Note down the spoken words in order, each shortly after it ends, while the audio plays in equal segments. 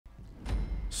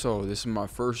So this is my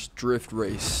first drift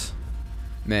race.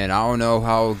 Man, I don't know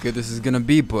how good this is gonna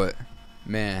be, but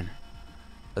man,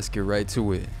 let's get right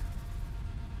to it.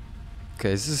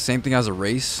 Okay, is this the same thing as a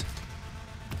race?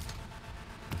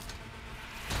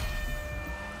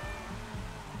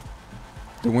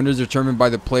 The winner is determined by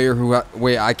the player who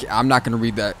wait, I'm not gonna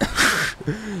read that.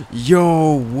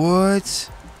 Yo,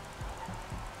 what?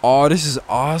 Oh, this is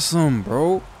awesome,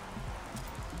 bro.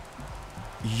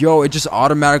 Yo, it just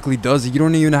automatically does it. You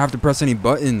don't even have to press any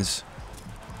buttons.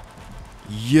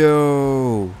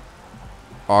 Yo.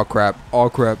 Oh crap. Oh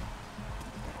crap.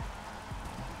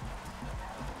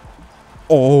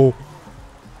 Oh.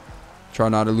 Try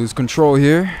not to lose control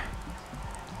here.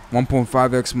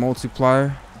 1.5x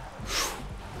multiplier.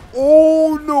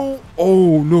 Oh no.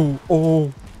 Oh no.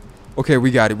 Oh. Okay, we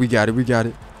got it. We got it. We got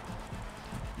it.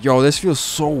 Yo, this feels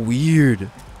so weird.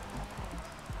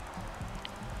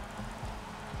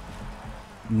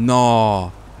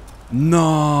 Nah.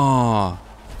 Nah.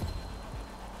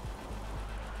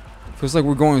 Feels like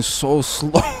we're going so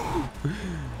slow.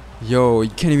 Yo, you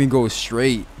can't even go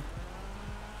straight.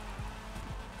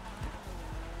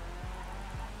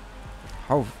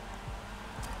 How?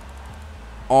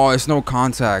 Oh, it's no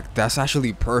contact. That's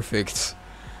actually perfect.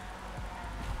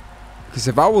 Because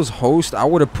if I was host, I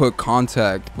would have put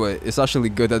contact. But it's actually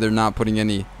good that they're not putting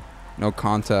any no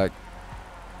contact.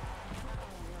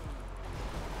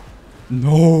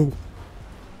 No.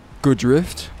 Good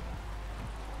drift.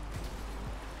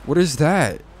 What is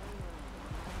that?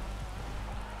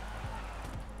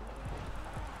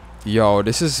 Yo,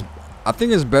 this is... I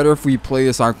think it's better if we play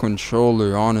this on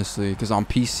controller, honestly. Because on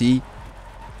PC,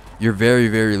 you're very,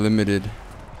 very limited.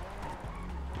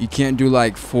 You can't do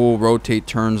like full rotate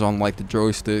turns on like the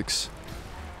joysticks.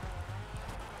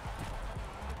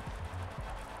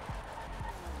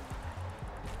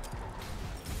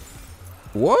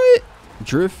 What?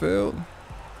 Drift failed?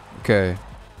 Okay.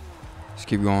 Let's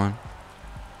keep going.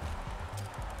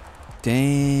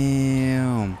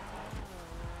 Damn.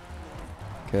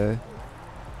 Okay.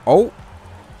 Oh.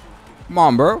 Come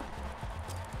on, bro.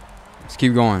 Let's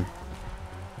keep going.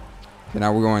 Okay,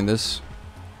 now we're going this.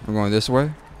 We're going this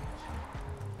way.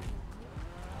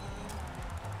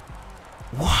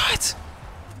 What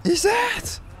is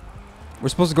that? We're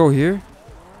supposed to go here?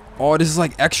 Oh, this is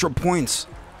like extra points.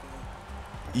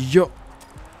 Yo.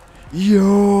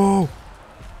 Yo.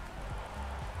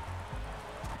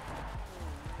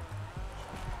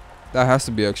 That has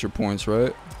to be extra points,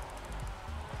 right?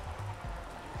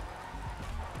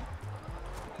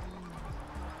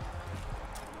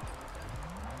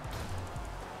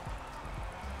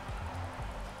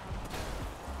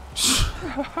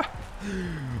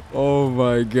 Oh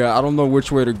my god, I don't know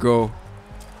which way to go.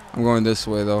 I'm going this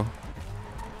way though.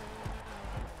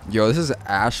 Yo, this is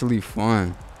actually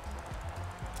fun.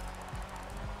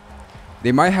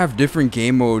 They might have different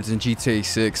game modes in GTA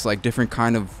 6, like different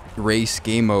kind of race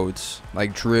game modes,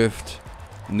 like drift,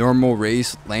 normal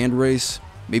race, land race,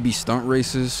 maybe stunt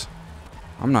races.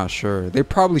 I'm not sure. They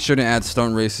probably shouldn't add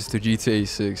stunt races to GTA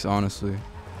 6, honestly.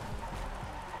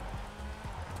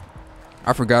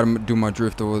 I forgot to do my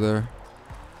drift over there.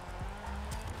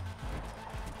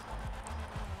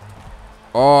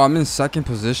 Oh, I'm in second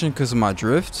position because of my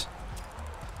drift.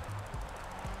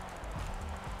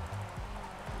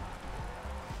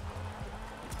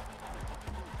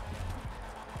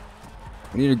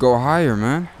 We need to go higher,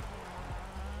 man.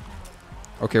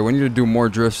 Okay, we need to do more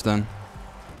drifts then.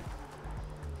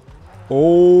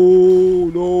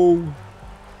 Oh, no.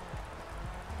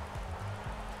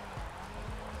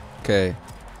 Okay.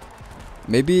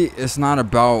 Maybe it's not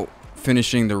about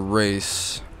finishing the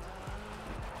race.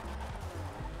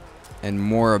 And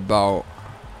more about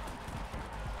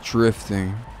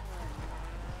drifting.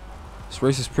 This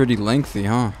race is pretty lengthy,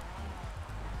 huh?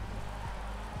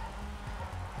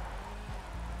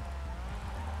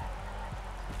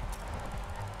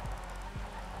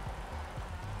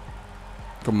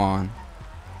 Come on.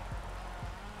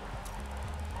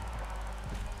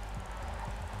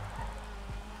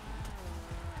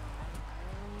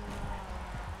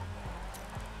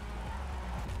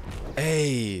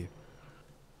 Hey.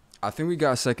 I think we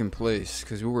got second place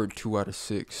because we were 2 out of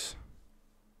 6.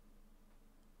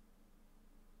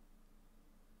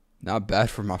 Not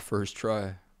bad for my first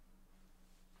try.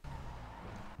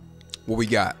 What we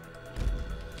got?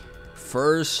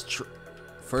 First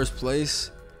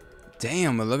place.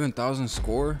 Damn, 11,000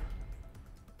 score.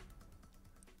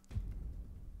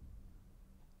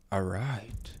 All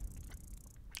right.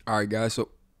 All right, guys. So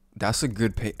that's a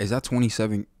good pay. Is that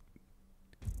 27?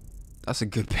 That's a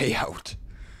good payout.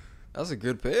 That's a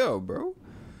good payout, bro.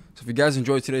 So if you guys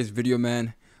enjoyed today's video,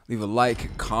 man, Leave a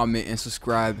like, comment, and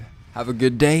subscribe. Have a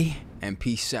good day, and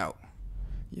peace out.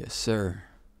 Yes, sir.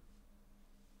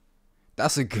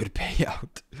 That's a good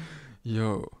payout.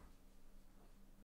 Yo.